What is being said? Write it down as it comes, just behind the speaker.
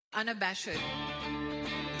unabashed,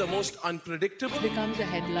 the most unpredictable, becomes a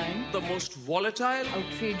headline, the most volatile,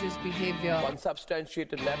 outrageous behavior,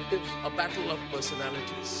 unsubstantiated narratives, a battle of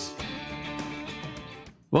personalities.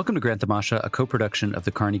 Welcome to Grant Tamasha, a co-production of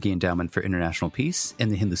the Carnegie Endowment for International Peace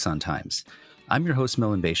and the Hindustan Times. I'm your host,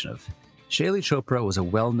 Milind Vaishnav. Shaili Chopra was a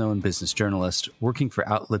well-known business journalist working for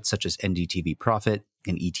outlets such as NDTV Profit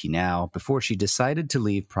and ET Now before she decided to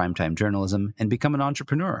leave primetime journalism and become an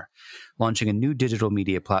entrepreneur, launching a new digital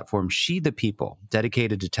media platform, She the People,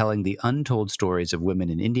 dedicated to telling the untold stories of women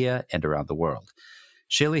in India and around the world.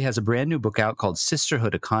 Shaili has a brand new book out called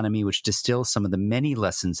Sisterhood Economy, which distills some of the many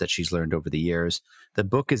lessons that she's learned over the years. The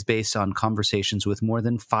book is based on conversations with more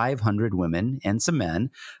than 500 women and some men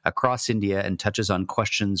across India and touches on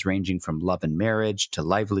questions ranging from love and marriage to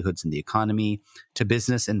livelihoods in the economy to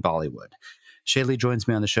business and Bollywood. Shaili joins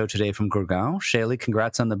me on the show today from Gurgaon. Shaili,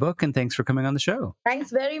 congrats on the book and thanks for coming on the show.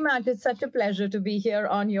 Thanks very much. It's such a pleasure to be here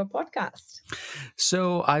on your podcast.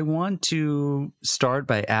 So I want to start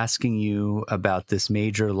by asking you about this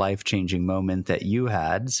major life-changing moment that you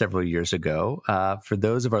had several years ago. For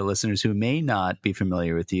those of our listeners who may not be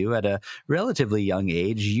familiar with you, at a relatively young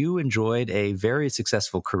age, you enjoyed a very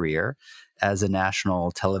successful career as a national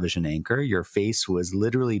television anchor. Your face was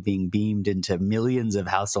literally being beamed into millions of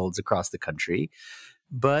households across the country.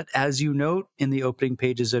 But as you note in the opening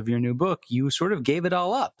pages of your new book, you sort of gave it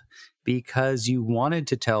all up because you wanted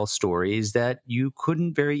to tell stories that you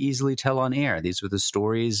couldn't very easily tell on air. These were the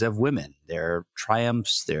stories of women, their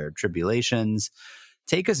triumphs, their tribulations.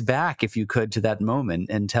 Take us back, if you could, to that moment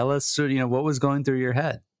and tell us, what was going through your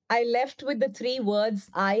head. I left with the three words,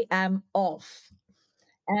 I am off.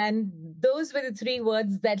 And those were the three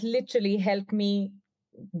words that literally helped me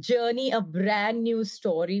journey a brand new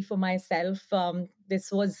story for myself.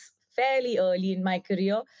 This was fairly early in my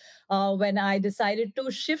career when I decided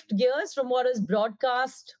to shift gears from what is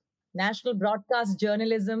national broadcast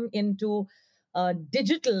journalism into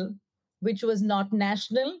digital, which was not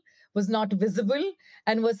national, was not visible,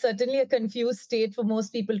 and was certainly a confused state for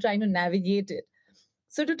most people trying to navigate it.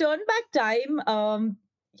 So to turn back time,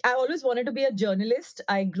 I always wanted to be a journalist.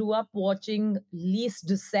 I grew up watching Lise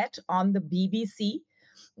Doucette on the BBC,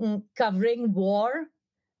 covering war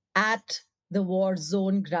at the war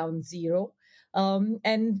zone ground zero.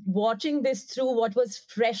 And watching this through what was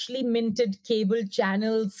freshly minted cable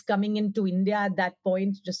channels coming into India at that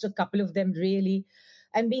point, just a couple of them really,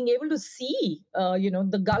 and being able to see,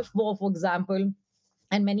 the Gulf War, for example,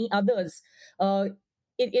 and many others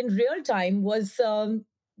in real time was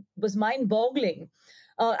mind-boggling.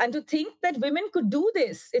 And to think that women could do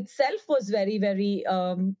this itself was very, very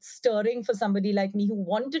stirring for somebody like me who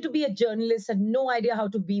wanted to be a journalist, had no idea how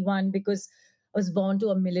to be one because I was born to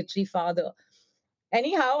a military father.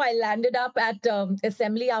 Anyhow, I landed up at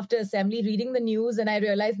assembly after assembly reading the news, and I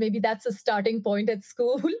realized maybe that's a starting point at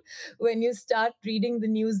school when you start reading the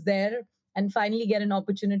news there and finally get an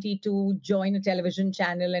opportunity to join a television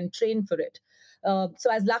channel and train for it.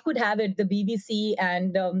 So as luck would have it, the BBC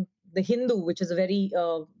and the Hindu, which is a very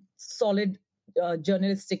solid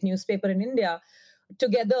journalistic newspaper in India,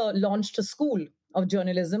 together launched a school of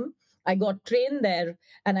journalism. I got trained there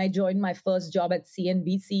and I joined my first job at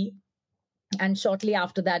CNBC. And shortly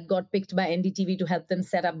after that, got picked by NDTV to help them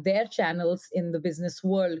set up their channels in the business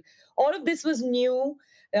world. All of this was new.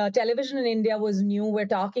 Television in India was new. We're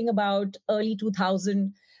talking about early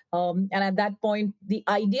 2000. And at that point, the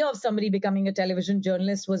idea of somebody becoming a television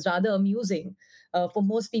journalist was rather amusing. For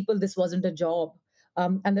most people, this wasn't a job.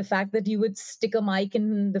 And the fact that you would stick a mic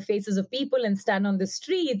in the faces of people and stand on the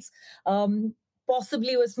streets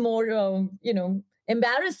possibly was more,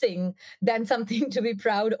 embarrassing than something to be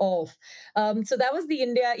proud of. So that was the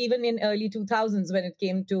India, even in early 2000s, when it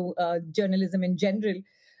came to journalism in general.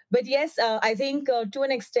 But yes, I think to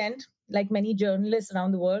an extent, like many journalists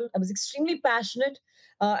around the world, I was extremely passionate.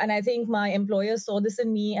 And I think my employer saw this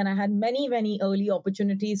in me, and I had many, many early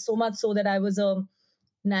opportunities, so much so that I was a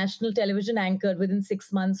national television anchor within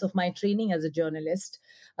 6 months of my training as a journalist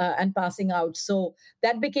and passing out. So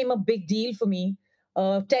that became a big deal for me.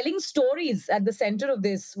 Telling stories at the center of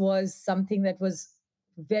this was something that was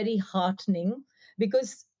very heartening,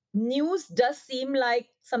 because news does seem like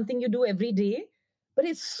something you do every day, but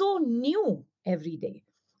it's so new every day.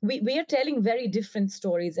 We are telling very different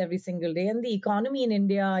stories every single day. And the economy in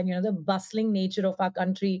India and, the bustling nature of our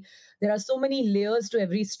country, there are so many layers to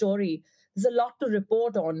every story. There's a lot to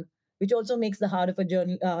report on, which also makes the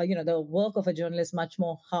the work of a journalist much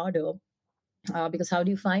more harder. Because how do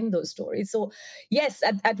you find those stories? So yes,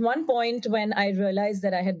 at one point when I realized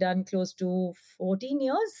that I had done close to 14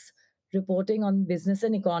 years reporting on business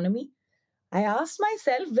and economy, I asked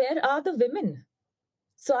myself, where are the women?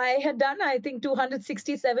 So I had done, I think,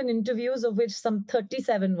 267 interviews, of which some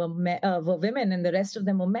 37 were women and the rest of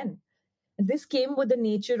them were men. And this came with the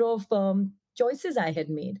nature of choices I had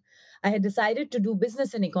made. I had decided to do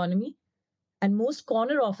business and economy, and most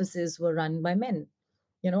corner offices were run by men.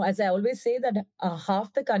 As I always say, that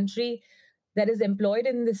half the country that is employed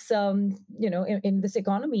in this, in this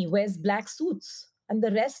economy wears black suits, and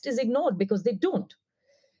the rest is ignored because they don't.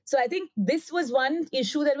 So I think this was one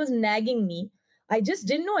issue that was nagging me. I just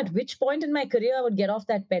didn't know at which point in my career I would get off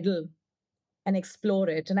that pedal and explore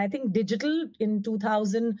it. And I think digital in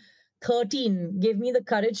 2013 gave me the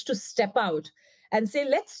courage to step out and say,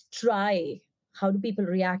 let's try, how do people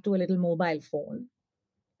react to a little mobile phone?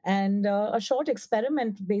 And a short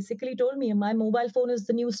experiment basically told me my mobile phone is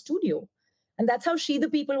the new studio. And that's how She the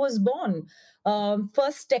People was born.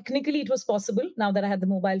 First, technically, it was possible now that I had the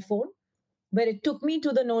mobile phone, but it took me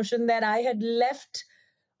to the notion that I had left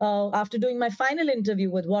after doing my final interview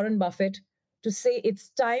with Warren Buffett to say it's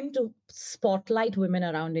time to spotlight women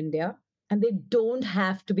around India. And they don't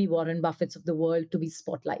have to be Warren Buffetts of the world to be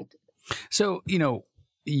spotlighted. So,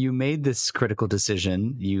 you made this critical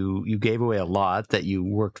decision. You gave away a lot that you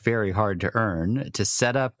worked very hard to earn to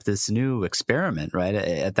set up this new experiment, right?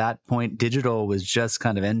 At that point, digital was just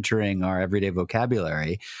kind of entering our everyday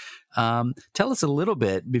vocabulary. Tell us a little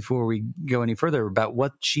bit before we go any further about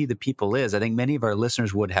what She the People is. I think many of our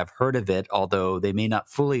listeners would have heard of it, although they may not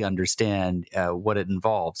fully understand what it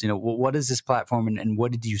involves. What is this platform and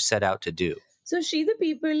what did you set out to do? So She the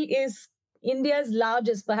People is India's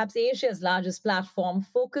largest, perhaps Asia's largest platform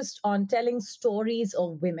focused on telling stories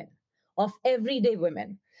of women, of everyday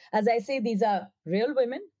women. As I say, these are real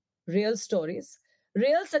women, real stories,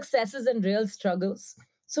 real successes and real struggles.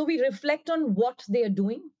 So we reflect on what they are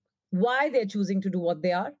doing, why they're choosing to do what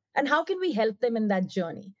they are, and how can we help them in that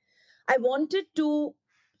journey. I wanted to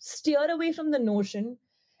steer away from the notion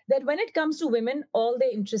that when it comes to women, all they're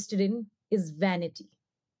interested in is vanity.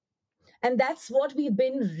 And that's what we've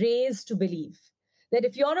been raised to believe, that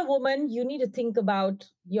if you're a woman, you need to think about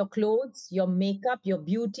your clothes, your makeup, your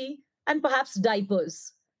beauty, and perhaps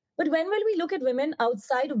diapers. But when will we look at women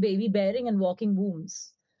outside of baby bearing and walking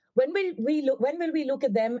wombs? When will we look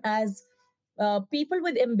at them as people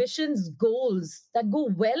with ambitions, goals that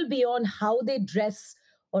go well beyond how they dress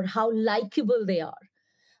or how likable they are?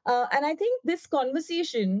 And I think this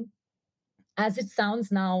conversation, as it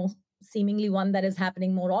sounds now, seemingly one that is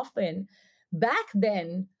happening more often, back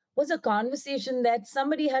then was a conversation that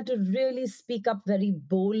somebody had to really speak up very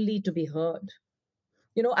boldly to be heard.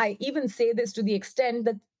 I even say this to the extent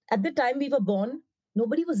that at the time we were born,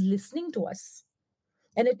 nobody was listening to us.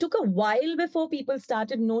 And it took a while before people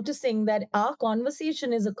started noticing that our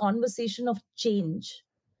conversation is a conversation of change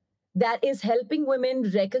that is helping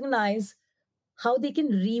women recognize how they can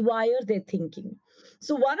rewire their thinking.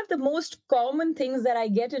 So, one of the most common things that I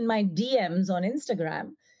get in my DMs on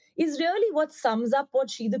Instagram is really what sums up what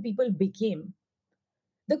She the People became.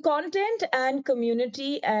 The content and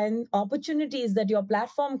community and opportunities that your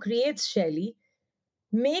platform creates, Shelly,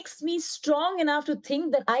 makes me strong enough to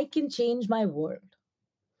think that I can change my world.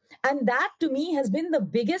 And that to me has been the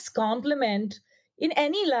biggest compliment in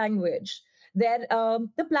any language that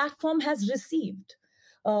the platform has received.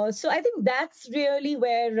 So I think that's really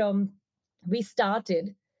where we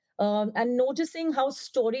started, and noticing how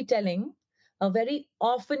storytelling, a very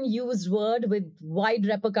often used word with wide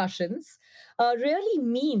repercussions, really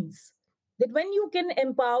means that when you can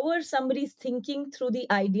empower somebody's thinking through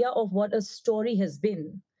the idea of what a story has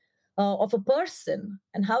been, of a person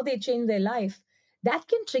and how they change their life, that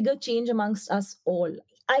can trigger change amongst us all.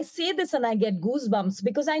 I say this and I get goosebumps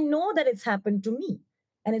because I know that it's happened to me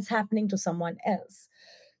and it's happening to someone else.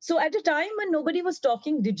 So at a time when nobody was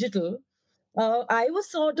talking digital, I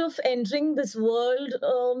was sort of entering this world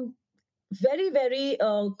very, very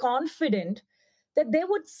confident that there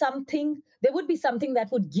would be something that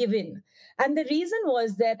would give in. And the reason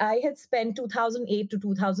was that I had spent 2008 to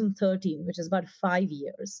 2013, which is about 5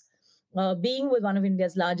 years, being with one of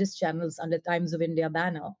India's largest channels under Times of India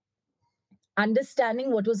banner,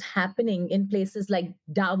 understanding what was happening in places like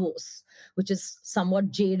Davos, which is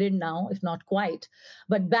somewhat jaded now, if not quite.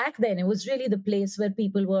 But back then, it was really the place where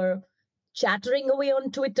people were chattering away on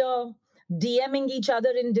Twitter, DMing each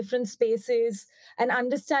other in different spaces, and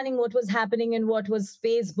understanding what was happening in what was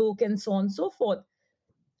Facebook and so on and so forth.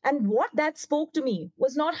 And what that spoke to me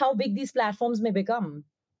was not how big these platforms may become,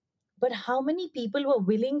 but how many people were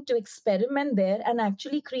willing to experiment there and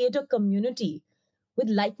actually create a community with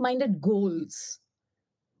like-minded goals.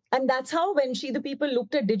 And that's how, when She the People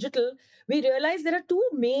looked at digital, we realized there are two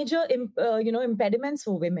major impediments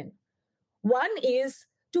for women. One is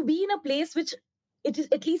to be in a place which it is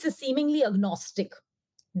at least a seemingly agnostic.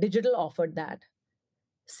 Digital offered that.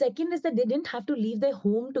 Second is that they didn't have to leave their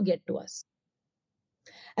home to get to us.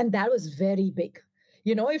 And that was very big.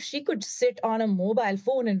 If she could sit on a mobile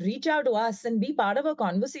phone and reach out to us and be part of a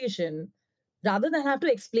conversation rather than have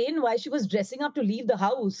to explain why she was dressing up to leave the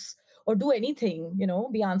house or do anything,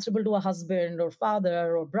 be answerable to a husband or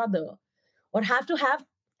father or brother, or have to have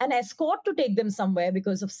an escort to take them somewhere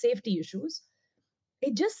because of safety issues.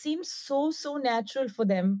 It just seems so, so natural for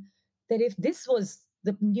them that if this was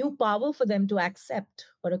the new power for them to accept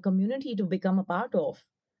or a community to become a part of,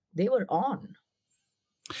 they were on.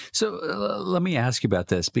 So let me ask you about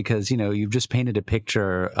this, because, you've just painted a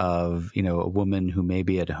picture of, a woman who may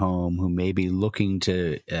be at home, who may be looking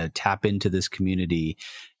to tap into this community,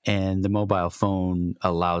 and the mobile phone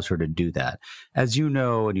allows her to do that. As you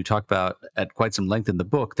know, and you talk about at quite some length in the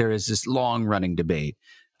book, there is this long running debate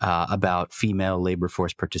about female labor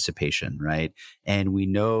force participation, right? And we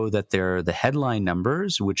know that there are the headline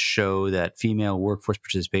numbers which show that female workforce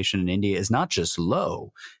participation in India is not just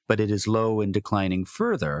low, but it is low and declining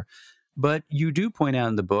further. But you do point out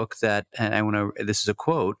in the book that, and this is a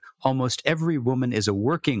quote, almost every woman is a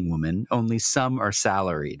working woman, only some are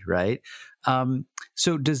salaried, right?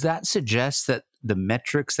 So does that suggest that the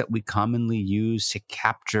metrics that we commonly use to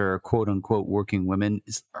capture quote unquote working women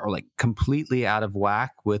are like completely out of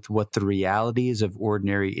whack with what the realities of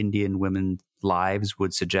ordinary Indian women's lives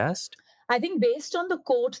would suggest? I think based on the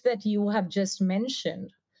quote that you have just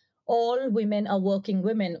mentioned, all women are working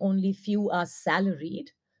women, only few are salaried.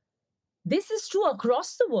 This is true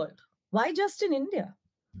across the world. Why just in India?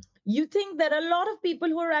 You think there are a lot of people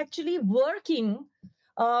who are actually working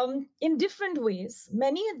in different ways.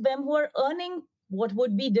 Many of them who are earning what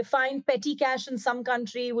would be defined petty cash in some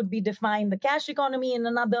country, would be defined the cash economy in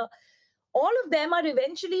another. All of them are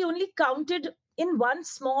eventually only counted in one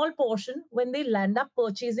small portion when they land up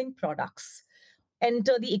purchasing products,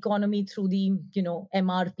 enter the economy through the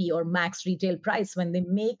MRP or max retail price when they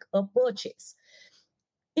make a purchase.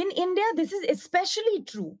 In India, this is especially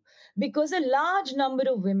true because a large number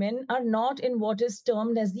of women are not in what is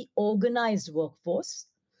termed as the organized workforce.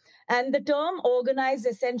 And the term organized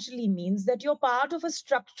essentially means that you're part of a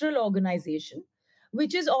structural organization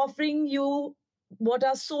which is offering you what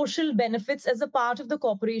are social benefits as a part of the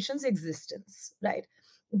corporation's existence, right?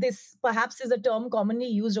 This perhaps is a term commonly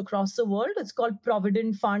used across the world. It's called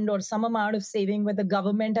provident fund, or some amount of saving where the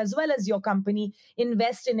government as well as your company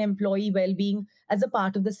invest in employee well-being as a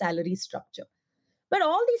part of the salary structure. But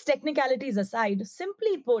all these technicalities aside,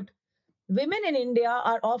 simply put, women in India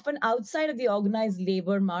are often outside of the organized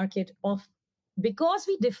labor market because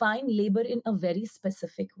we define labor in a very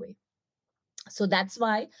specific way. So that's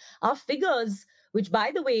why our figures, which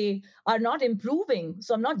by the way are not improving.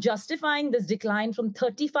 So I'm not justifying this decline from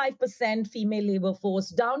 35% female labor force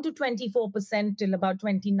down to 24% till about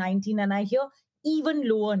 2019. And I hear even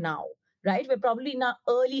lower now, right? We're probably in our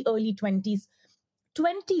early 20s.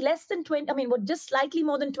 20, less than 20, just slightly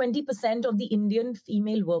more than 20% of the Indian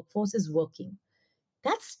female workforce is working.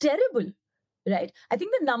 That's terrible, right? I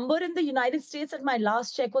think the number in the United States at my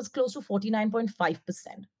last check was close to 49.5%,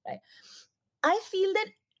 right? I feel that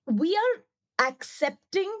we are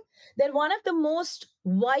accepting that one of the most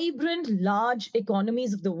vibrant, large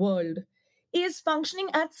economies of the world is functioning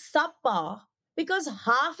at subpar because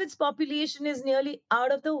half its population is nearly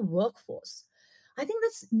out of the workforce. I think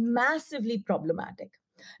that's massively problematic.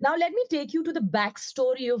 Now, let me take you to the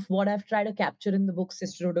backstory of what I've tried to capture in the book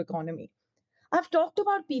Sisterhood Economy. I've talked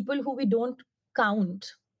about people who we don't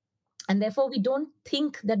count, and therefore we don't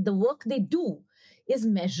think that the work they do is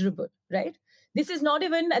measurable, right? This is not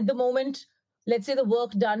even at the moment, let's say, the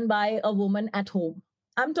work done by a woman at home.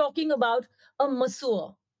 I'm talking about a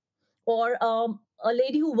masseur or a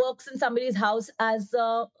lady who works in somebody's house as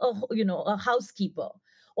a housekeeper,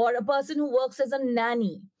 or a person who works as a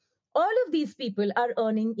nanny. All of these people are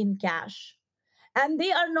earning in cash, and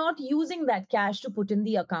they are not using that cash to put in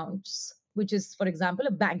the accounts, which is, for example,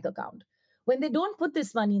 a bank account. When they don't put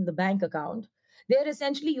this money in the bank account, they're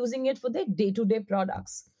essentially using it for their day-to-day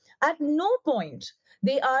products. At no point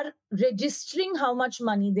they are registering how much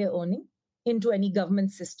money they're earning into any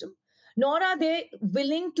government system, nor are they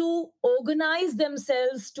willing to organize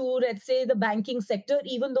themselves to, let's say, the banking sector,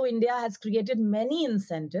 even though India has created many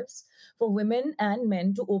incentives for women and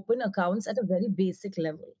men to open accounts at a very basic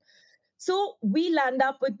level. So we land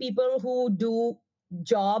up with people who do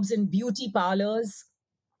jobs in beauty parlors,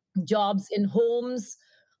 jobs in homes,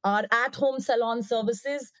 or at-home salon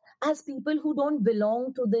services as people who don't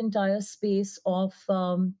belong to the entire space of,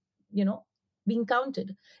 being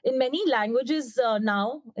counted. In many languages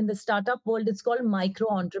now, in the startup world, it's called micro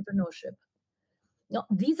entrepreneurship. Now,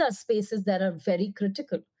 these are spaces that are very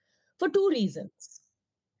critical for two reasons: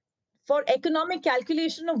 for economic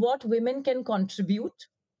calculation of what women can contribute,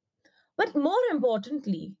 but more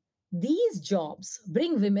importantly, these jobs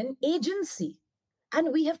bring women agency.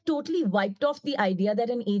 And we have totally wiped off the idea that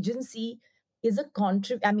an agency is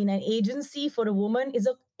an agency for a woman is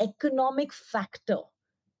an economic factor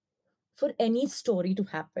for any story to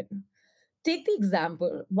happen. Take the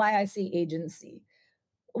example why I say agency.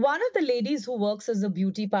 One of the ladies who works as a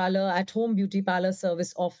beauty parlor, at home beauty parlor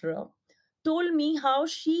service offerer, told me how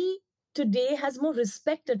she today has more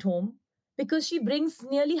respect at home because she brings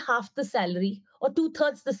nearly half the salary or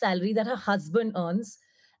two-thirds the salary that her husband earns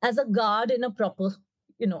as a guard in a proper,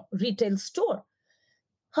 retail store.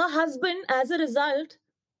 Her husband, as a result,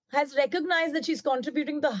 has recognized that she's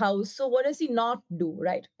contributing to the house. So what does he not do,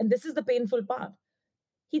 right? And this is the painful part.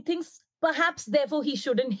 He thinks perhaps, therefore, he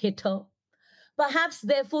shouldn't hit her. Perhaps,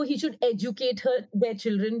 therefore, he should educate their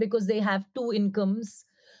children because they have two incomes.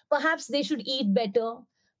 Perhaps they should eat better.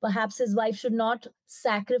 Perhaps his wife should not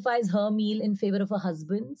sacrifice her meal in favor of her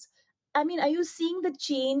husband's. I mean, are you seeing the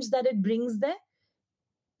change that it brings there?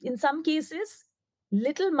 In some cases,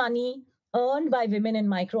 little money earned by women in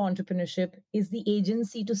micro entrepreneurship is the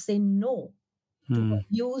agency to say no to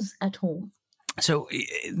abuse at home. So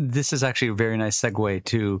this is actually a very nice segue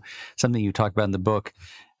to something you talk about in the book,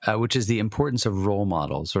 which is the importance of role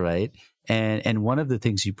models, right? And one of the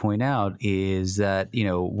things you point out is that,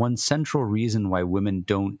 one central reason why women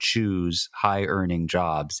don't choose high earning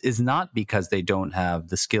jobs is not because they don't have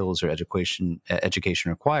the skills or education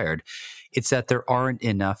required. It's that there aren't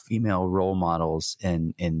enough female role models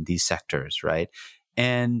in these sectors, right?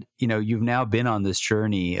 And, you've now been on this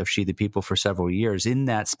journey of She the People for several years. In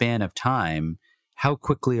that span of time, how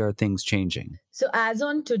quickly are things changing? So as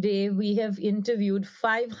on today, we have interviewed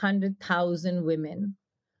 500,000 women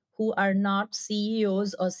who are not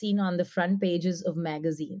CEOs or seen on the front pages of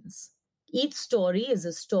magazines. Each story is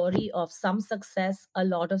a story of some success, a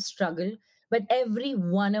lot of struggle, but every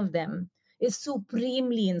one of them is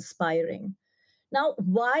supremely inspiring. Now,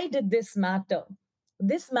 why did this matter?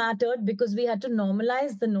 This mattered because we had to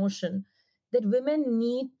normalize the notion that women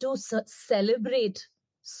need to celebrate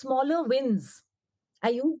smaller wins. I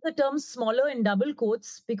use the term smaller in double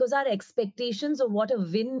quotes because our expectations of what a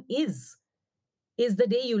win is the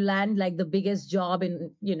day you land like the biggest job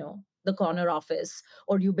in, the corner office,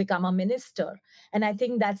 or you become a minister. And I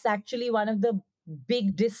think that's actually one of the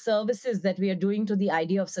big disservices that we are doing to the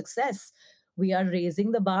idea of success. We are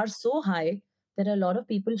raising the bar so high that a lot of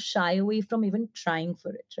people shy away from even trying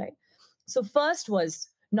for it, right? So first was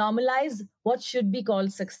normalize what should be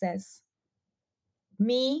called success.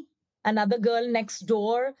 Me, another girl next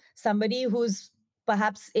door, somebody who's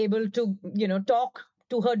perhaps able to, talk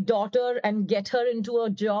to her daughter and get her into a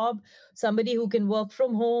job, somebody who can work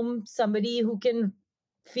from home, somebody who can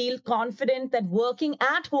feel confident that working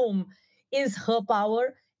at home is her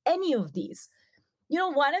power, any of these.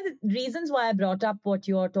 One of the reasons why I brought up what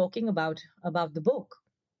you're talking about the book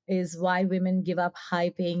is why women give up high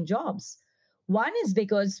paying jobs. One is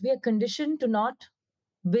because we are conditioned to not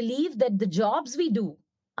believe that the jobs we do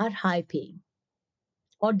are high paying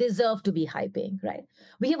or deserve to be high paying, right?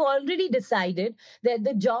 We have already decided that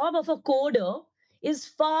the job of a coder is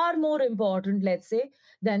far more important, let's say,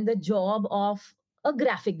 than the job of a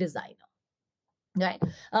graphic designer, right?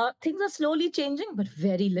 Things are slowly changing, but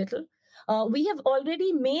very little. We have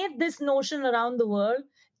already made this notion around the world.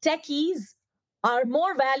 Techies are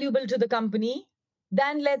more valuable to the company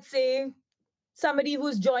than, let's say, somebody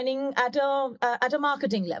who's joining at a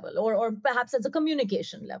marketing level or perhaps at a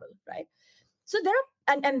communication level, right? So there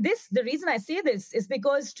are, and this, the reason I say this is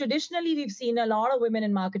because traditionally we've seen a lot of women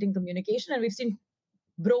in marketing communication, and we've seen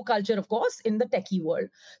bro culture, of course, in the techie world.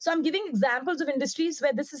 So I'm giving examples of industries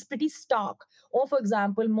where this is pretty stark. Or, for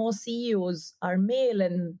example, more CEOs are male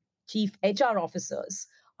and chief HR officers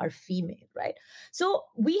are female, right? So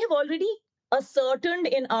we have already ascertained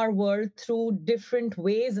in our world through different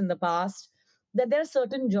ways in the past that there are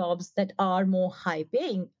certain jobs that are more high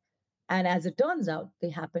paying. And as it turns out, they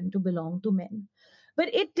happen to belong to men.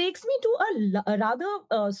 But it takes me to a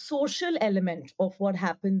rather social element of what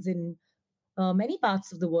happens in many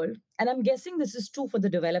parts of the world. And I'm guessing this is true for the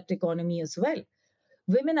developed economy as well.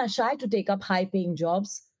 Women are shy to take up high paying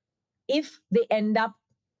jobs. If they end up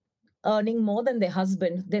earning more than their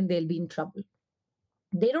husband, then they'll be in trouble.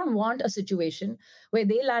 They don't want a situation where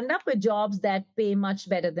they land up with jobs that pay much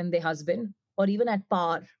better than their husband or even at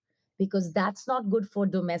par, because that's not good for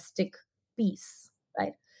domestic peace,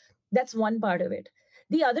 right? That's one part of it.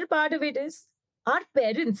 The other part of it is our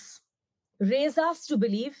parents raise us to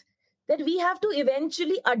believe that we have to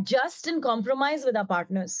eventually adjust and compromise with our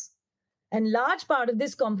partners. And large part of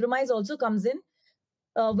this compromise also comes in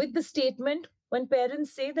with the statement when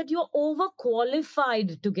parents say that you're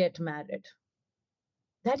overqualified to get married.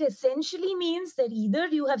 That essentially means that either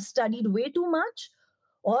you have studied way too much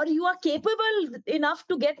or you are capable enough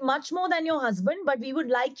to get much more than your husband, but we would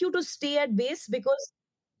like you to stay at base because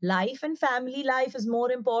life and family life is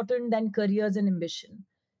more important than careers and ambition,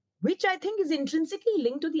 which I think is intrinsically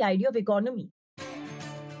linked to the idea of economy.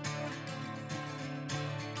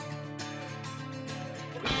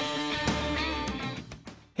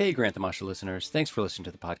 Hey, Grant Tamasha listeners. Thanks for listening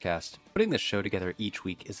to the podcast. Putting this show together each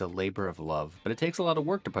week is a labor of love, but it takes a lot of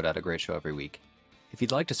work to put out a great show every week. If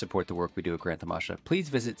you'd like to support the work we do at Grant Tamasha, please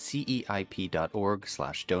visit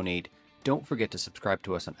ceip.org/donate. Don't forget to subscribe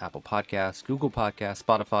to us on Apple Podcasts, Google Podcasts,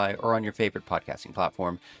 Spotify, or on your favorite podcasting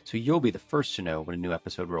platform, so you'll be the first to know when a new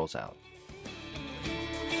episode rolls out.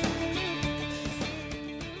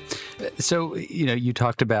 So, you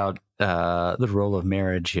talked about the role of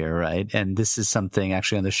marriage here, right? And this is something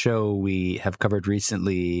actually on the show we have covered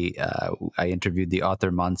recently. I interviewed the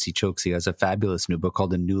author Mansi Choksi, who has a fabulous new book called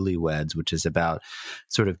The Newlyweds, which is about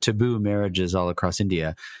sort of taboo marriages all across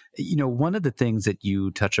India. One of the things that you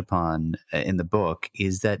touch upon in the book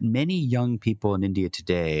is that many young people in India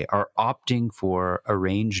today are opting for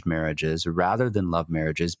arranged marriages rather than love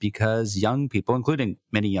marriages because young people, including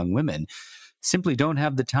many young women, simply don't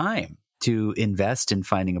have the time to invest in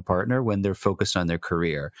finding a partner when they're focused on their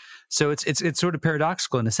career. So it's sort of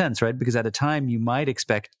paradoxical in a sense, right? Because at a time you might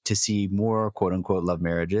expect to see more quote unquote love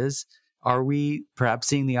marriages. Are we perhaps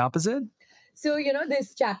seeing the opposite? So,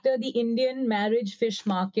 this chapter, The Indian Marriage Fish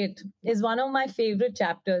Market, is one of my favorite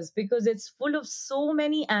chapters because it's full of so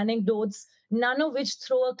many anecdotes, none of which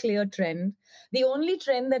throw a clear trend. The only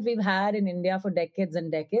trend that we've had in India for decades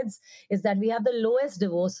and decades is that we have the lowest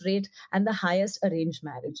divorce rate and the highest arranged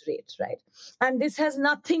marriage rate, right? And this has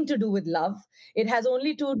nothing to do with love. It has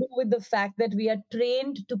only to do with the fact that we are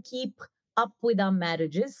trained to keep up with our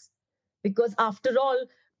marriages because, after all,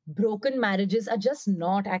 broken marriages are just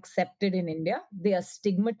not accepted in India. They are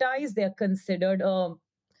stigmatized. They are considered a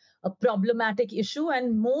problematic issue.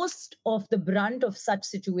 And most of the brunt of such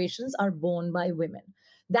situations are borne by women.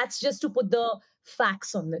 That's just to put the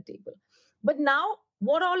facts on the table. But now,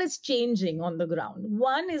 what all is changing on the ground?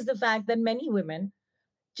 One is the fact that many women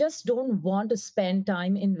just don't want to spend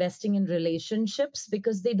time investing in relationships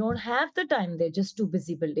because they don't have the time. They're just too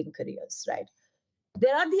busy building careers, right?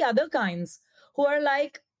 There are the other kinds who are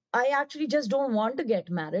like, I actually just don't want to get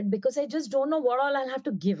married because I just don't know what all I'll have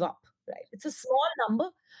to give up, right? It's a small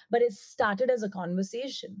number, but it started as a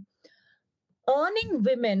conversation. Earning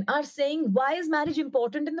women are saying, why is marriage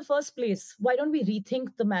important in the first place? Why don't we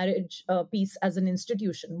rethink the marriage piece as an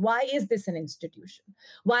institution? Why is this an institution?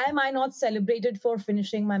 Why am I not celebrated for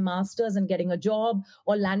finishing my master's and getting a job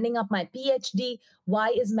or landing up my PhD? Why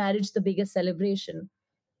is marriage the biggest celebration?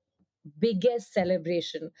 Biggest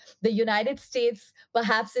celebration. The United States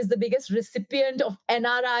perhaps is the biggest recipient of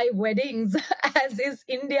NRI weddings, as is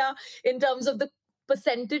India in terms of the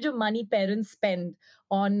percentage of money parents spend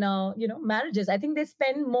on marriages. I think they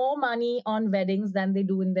spend more money on weddings than they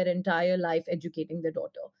do in their entire life educating their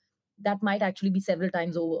daughter. That might actually be several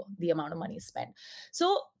times over the amount of money spent.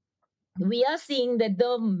 So we are seeing that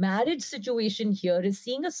the marriage situation here is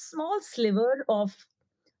seeing a small sliver of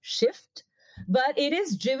shift, but it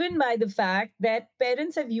is driven by the fact that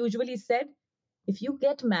parents have usually said, if you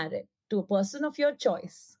get married to a person of your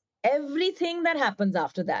choice, everything that happens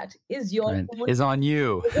after that is your own. Is on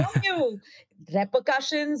you. Is on you.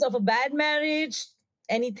 Repercussions of a bad marriage,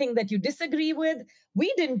 anything that you disagree with,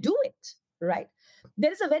 we didn't do it, right?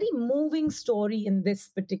 There is a very moving story in this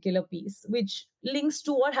particular piece, which links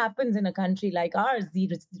to what happens in a country like ours,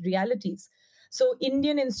 the realities. So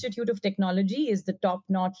Indian Institute of Technology is the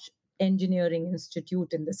top-notch engineering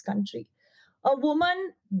institute in this country. A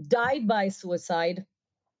woman died by suicide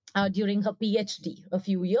during her PhD a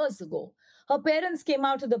few years ago. Her parents came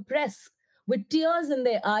out to the press with tears in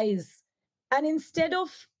their eyes. And instead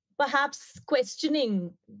of perhaps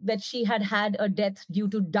questioning that she had had a death due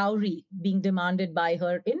to dowry being demanded by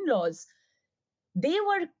her in-laws, they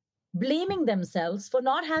were blaming themselves for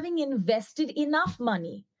not having invested enough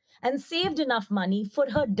money and saved enough money for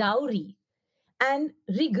her dowry, and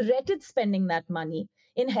regretted spending that money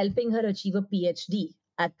in helping her achieve a PhD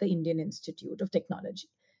at the Indian Institute of Technology.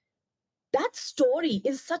 That story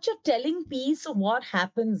is such a telling piece of what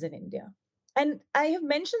happens in India. And I have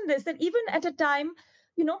mentioned this, that even at a time,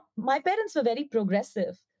 my parents were very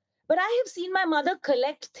progressive, but I have seen my mother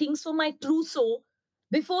collect things for my trousseau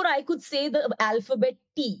before I could say the alphabet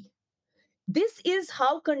T. This is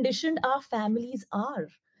how conditioned our families are.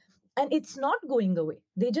 And it's not going away.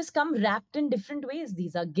 They just come wrapped in different ways.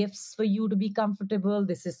 These are gifts for you to be comfortable.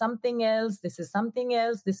 This is something else. This is something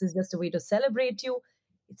else. This is just a way to celebrate you.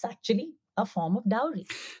 It's actually a form of dowry.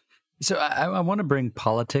 So I want to bring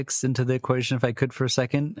politics into the equation, if I could, for a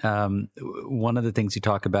second. One of the things you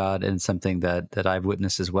talk about, and something that I've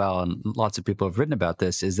witnessed as well, and lots of people have written about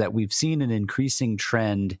this, is that we've seen an increasing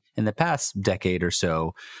trend in the past decade or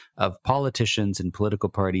so of politicians and political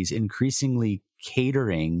parties increasingly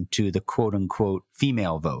catering to the quote unquote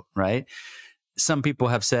female vote, right? Some people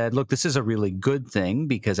have said, look, this is a really good thing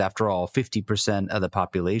because after all, 50% of the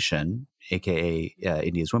population, aka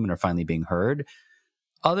India's women, are finally being heard.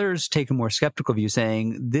 Others take a more skeptical view,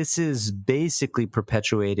 saying this is basically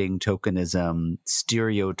perpetuating tokenism,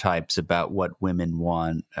 stereotypes about what women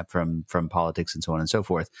want from politics and so on and so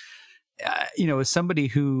forth. As somebody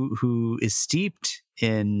who is steeped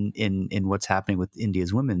in what's happening with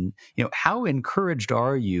India's women, how encouraged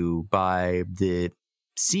are you by the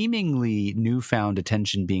seemingly newfound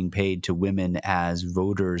attention being paid to women as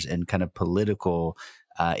voters and kind of political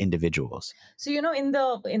individuals? So, in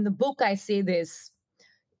the book, I say this,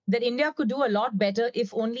 that India could do a lot better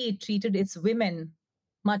if only it treated its women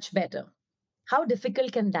much better. How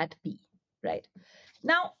difficult can that be, right?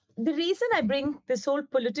 Now, the reason I bring this whole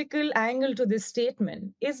political angle to this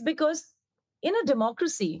statement is because in a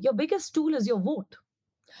democracy, your biggest tool is your vote.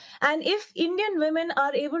 And if Indian women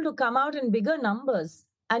are able to come out in bigger numbers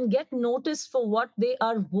and get noticed for what they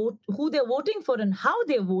are who they're voting for and how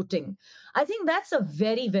they're voting, I think that's a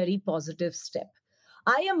very, very positive step.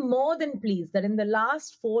 I am more than pleased that in the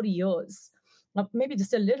last 4 years, or maybe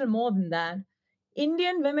just a little more than that,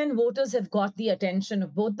 Indian women voters have got the attention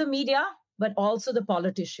of both the media, but also the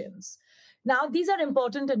politicians. Now, these are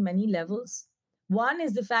important at many levels. One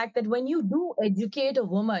is the fact that when you do educate a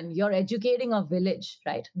woman, you're educating a village,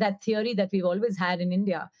 right? That theory that we've always had in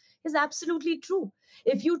India is absolutely true.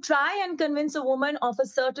 If you try and convince a woman of a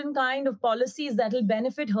certain kind of policies that will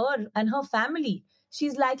benefit her and her family,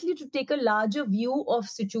 she's likely to take a larger view of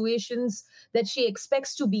situations that she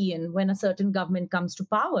expects to be in when a certain government comes to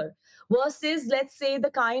power, versus, let's say,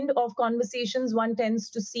 the kind of conversations one tends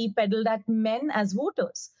to see peddled at men as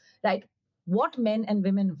voters, right? What men and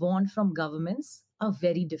women want from governments are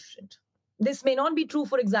very different. This may not be true,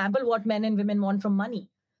 for example, what men and women want from money.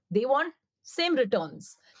 They want same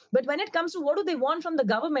returns. But when it comes to what do they want from the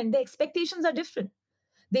government, the expectations are different.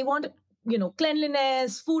 They want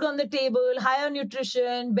cleanliness, food on the table, higher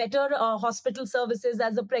nutrition, better hospital services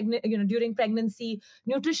as a during pregnancy,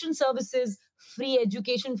 nutrition services, free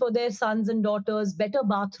education for their sons and daughters, better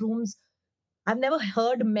bathrooms. I've never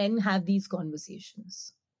heard men have these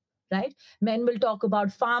conversations, right? Men will talk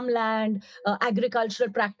about farmland,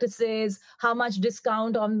 agricultural practices, how much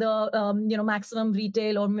discount on the maximum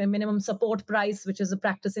retail or minimum support price, which is a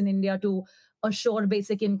practice in India to assure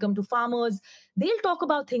basic income to farmers. They'll talk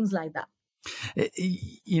about things like that. I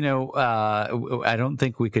don't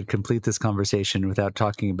think we could complete this conversation without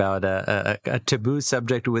talking about a taboo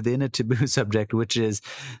subject within a taboo subject, which is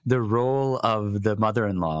the role of the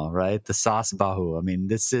mother-in-law, right? The sas bahu. I mean,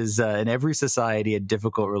 this is in every society a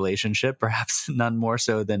difficult relationship, perhaps none more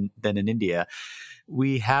so than in India.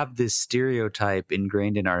 We have this stereotype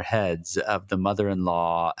ingrained in our heads of the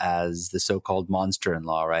mother-in-law as the so-called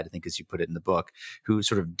monster-in-law, right? I think as you put it in the book, who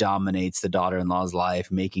sort of dominates the daughter-in-law's life,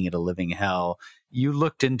 making it a living hell. You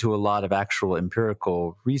looked into a lot of actual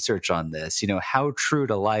empirical research on this. How true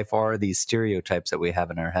to life are these stereotypes that we have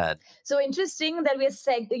in our head? So interesting that the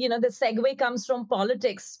segue comes from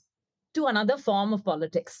politics to another form of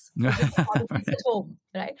politics, which is politics at home,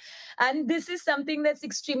 right? And this is something that's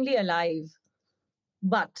extremely alive.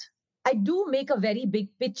 But I do make a very big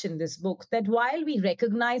pitch in this book that while we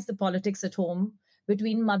recognize the politics at home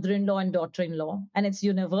between mother-in-law and daughter-in-law, and it's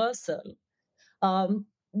universal,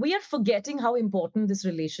 we are forgetting how important this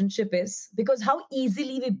relationship is because how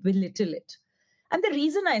easily we belittle it. And the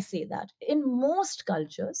reason I say that, in most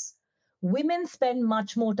cultures, women spend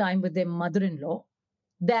much more time with their mother-in-law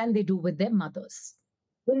than they do with their mothers.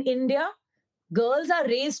 In India, girls are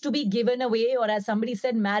raised to be given away, or as somebody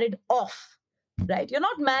said, married off. Right? You're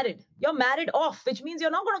not married. You're married off, which means you're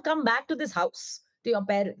not going to come back to this house, to your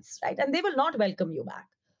parents, right? And they will not welcome you back.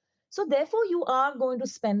 So therefore, you are going to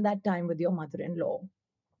spend that time with your mother-in-law.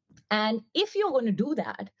 And if you're going to do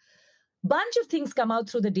that, a bunch of things come out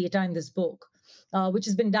through the data in this book, which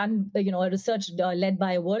has been done, a research led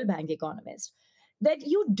by a World Bank economist, that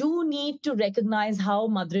you do need to recognize how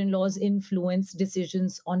mother-in-laws influence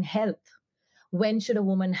decisions on health. When should a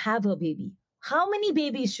woman have her baby? How many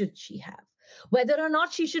babies should she have? whether or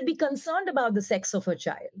not she should be concerned about the sex of her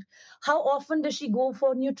child. How often does she go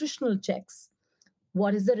for nutritional checks?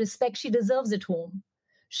 What is the respect she deserves at home?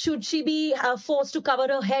 Should she be forced to cover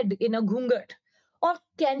her head in a ghungat? Or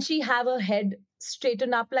can she have her head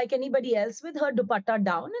straightened up like anybody else with her dupatta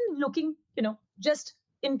down and looking, just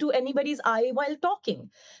into anybody's eye while talking?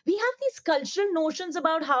 We have these cultural notions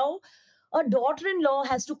about how a daughter-in-law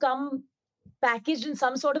has to come packaged in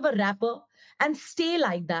some sort of a wrapper and stay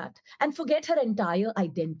like that and forget her entire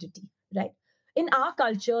identity, right? In our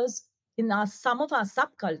cultures, some of our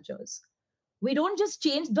subcultures, we don't just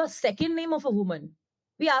change the second name of a woman.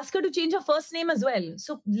 We ask her to change her first name as well.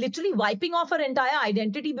 So literally wiping off her entire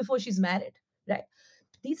identity before she's married, right?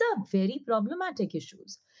 These are very problematic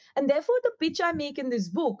issues. And therefore, the pitch I make in this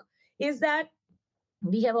book is that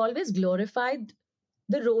we have always glorified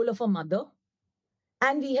the role of a mother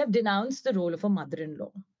and we have denounced the role of a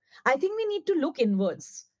mother-in-law. I think we need to look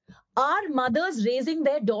inwards. Are mothers raising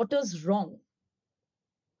their daughters wrong?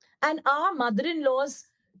 And are mother-in-laws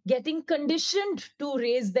getting conditioned to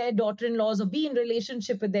raise their daughter-in-laws or be in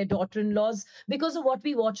relationship with their daughter-in-laws because of what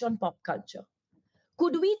we watch on pop culture?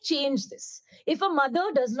 Could we change this? If a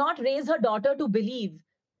mother does not raise her daughter to believe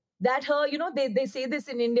that her, they say this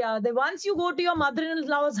in India, that once you go to your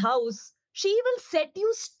mother-in-law's house, she will set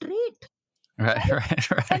you straight. Right.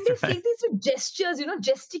 And they say these with gestures,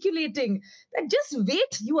 gesticulating. That just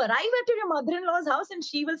wait, you arrive at your mother-in-law's house and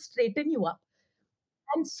she will straighten you up.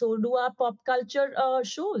 And so do our pop culture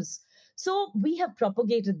shows. So we have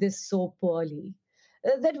propagated this so poorly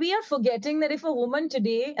that we are forgetting that if a woman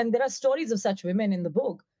today, and there are stories of such women in the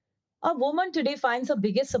book, a woman today finds her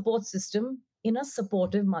biggest support system in a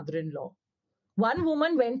supportive mother-in-law. One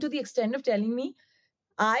woman went to the extent of telling me,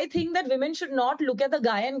 I think that women should not look at the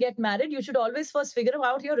guy and get married. You should always first figure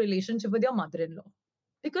out your relationship with your mother-in-law,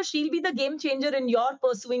 because she'll be the game changer in your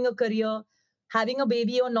pursuing a career, having a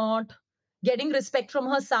baby or not, getting respect from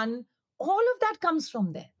her son. All of that comes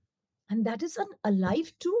from there. And that is an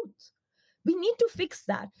alive truth. We need to fix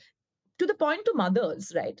that. To the point to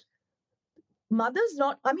mothers, right?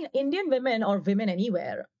 Indian women or women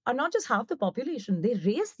anywhere are not just half the population. They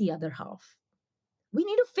raise the other half. We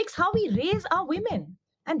need to fix how we raise our women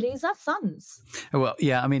and raise our sons. Well,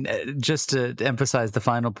 yeah, just to emphasize the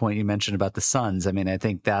final point you mentioned about the sons, I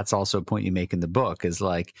think that's also a point you make in the book is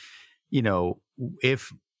like,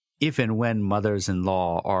 if and when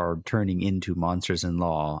mothers-in-law are turning into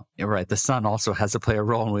monsters-in-law, right, the son also has to play a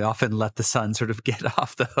role, and we often let the son sort of get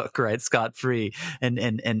off the hook, right, scot-free, and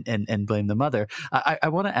blame the mother. I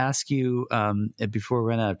want to ask you, before we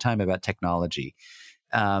run out of time, about technology.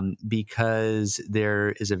 Because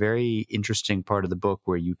there is a very interesting part of the book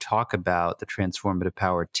where you talk about the transformative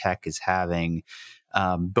power tech is having,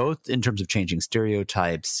 both in terms of changing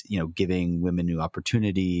stereotypes, giving women new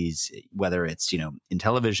opportunities, whether it's, in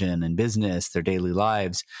television and business, their daily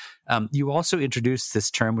lives. You also introduced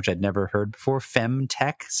this term, which I'd never heard before,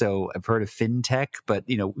 femtech. So I've heard of fintech, but,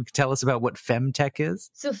 tell us about what femtech is.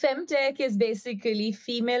 So femtech is basically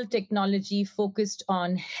female technology focused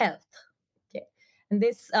on health. And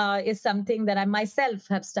this is something that I myself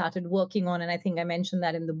have started working on. And I think I mentioned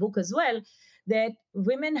that in the book as well, that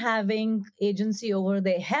women having agency over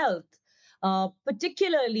their health,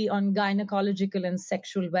 particularly on gynecological and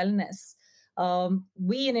sexual wellness.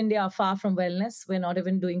 We in India are far from wellness. We're not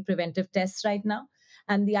even doing preventive tests right now.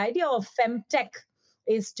 And the idea of femtech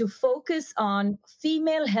is to focus on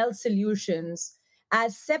female health solutions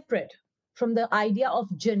as separate from the idea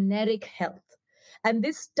of generic health. And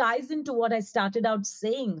this ties into what I started out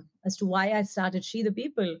saying as to why I started She the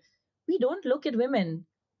People. We don't look at women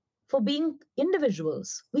for being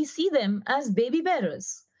individuals. We see them as baby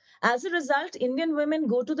bearers. As a result, Indian women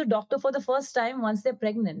go to the doctor for the first time once they're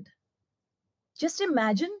pregnant. Just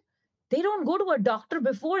imagine, they don't go to a doctor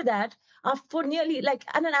before that for nearly, like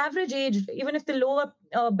at an average age, even if the lower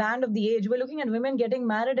band of the age, we're looking at women getting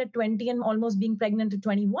married at 20 and almost being pregnant at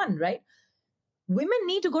 21, right? Women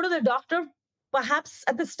need to go to the doctor perhaps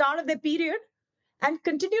at the start of their period and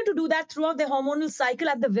continue to do that throughout their hormonal cycle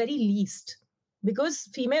at the very least, because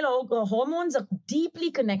female hormones are deeply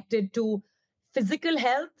connected to physical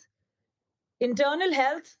health, internal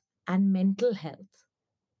health, and mental health.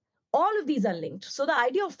 All of these are linked. So the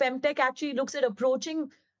idea of femtech actually looks at approaching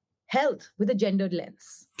health with a gendered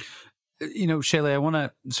lens. Shaily, I want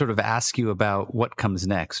to sort of ask you about what comes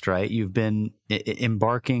next, right? You've been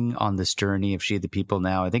embarking on this journey of She the People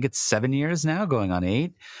now. I think it's 7 years now, going on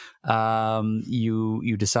 8.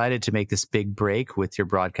 You decided to make this big break with your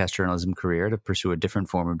broadcast journalism career to pursue a different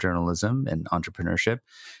form of journalism and entrepreneurship.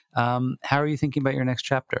 How are you thinking about your next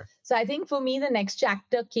chapter? So I think for me, the next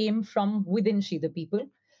chapter came from within She the People.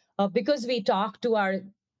 because we talk to our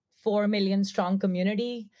 4 million strong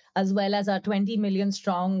community as well as our 20 million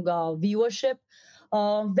strong viewership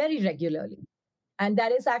very regularly. And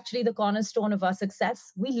that is actually the cornerstone of our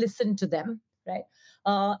success. We listen to them, right?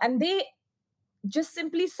 And they just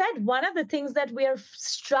simply said, one of the things that we are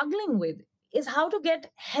struggling with is how to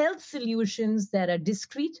get health solutions that are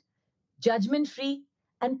discreet, judgment-free,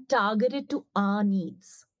 and targeted to our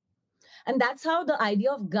needs. And that's how the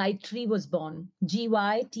idea of Gytree was born,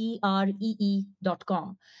 GYTREE.com.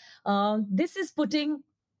 This is putting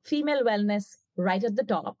female wellness right at the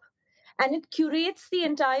top. And it curates the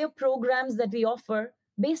entire programs that we offer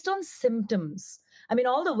based on symptoms. I mean,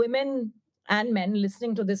 all the women and men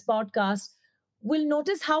listening to this podcast will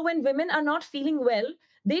notice how when women are not feeling well,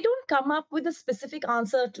 they don't come up with a specific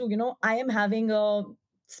answer to, I am having a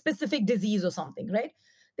specific disease or something, right?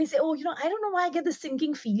 They say, I don't know why I get this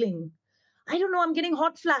sinking feeling. I don't know, I'm getting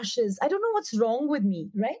hot flashes. I don't know what's wrong with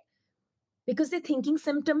me, right? Because they're thinking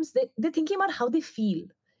symptoms, they're thinking about how they feel.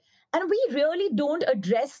 And we really don't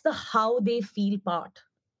address the how they feel part,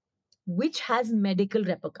 which has medical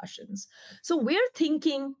repercussions. So we're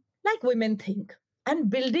thinking like women think and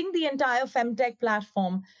building the entire Femtech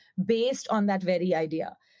platform based on that very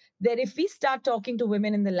idea. That if we start talking to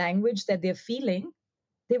women in the language that they're feeling,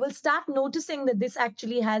 they will start noticing that this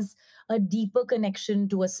actually has a deeper connection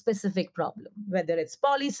to a specific problem, whether it's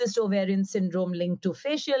polycystic ovarian syndrome linked to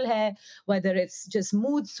facial hair, whether it's just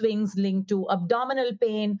mood swings linked to abdominal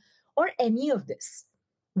pain, or any of this.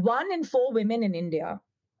 1 in 4 women in India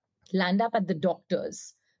land up at the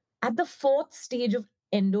doctors at the 4th stage of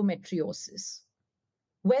endometriosis,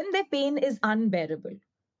 when their pain is unbearable.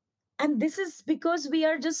 And this is because we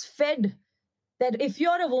are just fed that if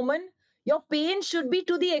you're a woman, your pain should be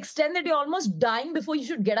to the extent that you're almost dying before you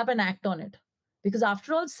should get up and act on it. Because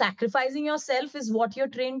after all, sacrificing yourself is what you're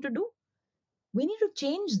trained to do. We need to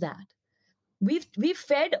change that. We've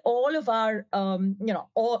fed all of our,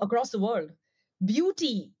 all across the world.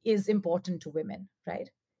 Beauty is important to women,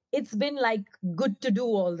 right? It's been like good to do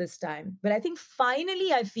all this time. But I think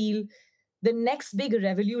finally I feel the next big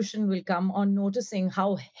revolution will come on noticing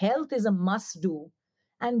how health is a must do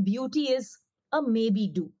and beauty is a maybe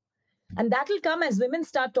do. And that will come as women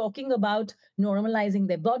start talking about normalizing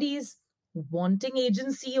their bodies, wanting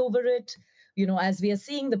agency over it. As we are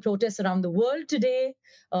seeing the protests around the world today,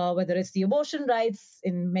 whether it's the abortion rights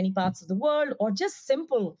in many parts of the world or just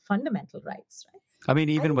simple fundamental rights, right? I mean,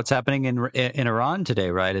 even what's happening in Iran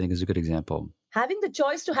today, right? I think is a good example. Having the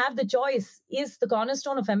choice to have the choice is the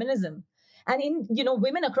cornerstone of feminism. And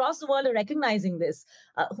women across the world are recognizing this.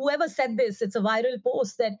 Whoever said this, it's a viral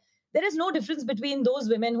post that there is no difference between those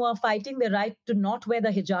women who are fighting their right to not wear the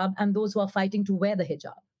hijab and those who are fighting to wear the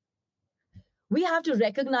hijab. We have to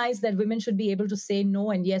recognize that women should be able to say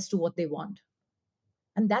no and yes to what they want.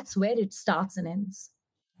 And that's where it starts and ends.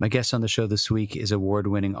 My guest on the show this week is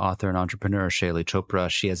award-winning author and entrepreneur Shaily Chopra.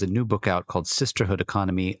 She has a new book out called Sisterhood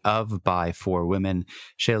Economy of, by, for Women.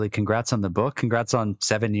 Shaily, congrats on the book. Congrats on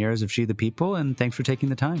 7 years of She the People. And thanks for taking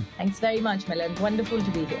the time. Thanks very much, Milan. Wonderful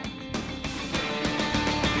to be here.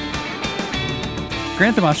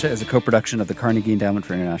 Grantamasha is a co-production of the Carnegie Endowment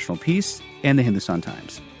for International Peace and the Hindustan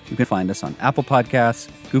Times. You can find us on Apple Podcasts,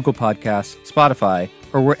 Google Podcasts, Spotify,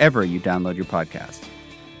 or wherever you download your podcasts.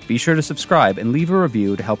 Be sure to subscribe and leave a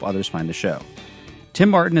review to help others find the show. Tim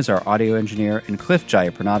Martin is our audio engineer, and Cliff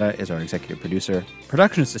Jayapranada is our executive producer.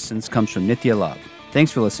 Production assistance comes from Nitya Love.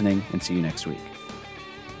 Thanks for listening, and see you next week.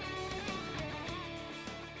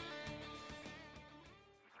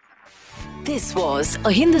 This was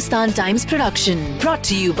a Hindustan Times production brought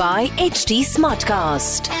to you by HT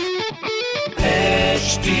Smartcast.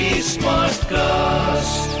 HT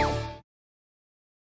Smartcast.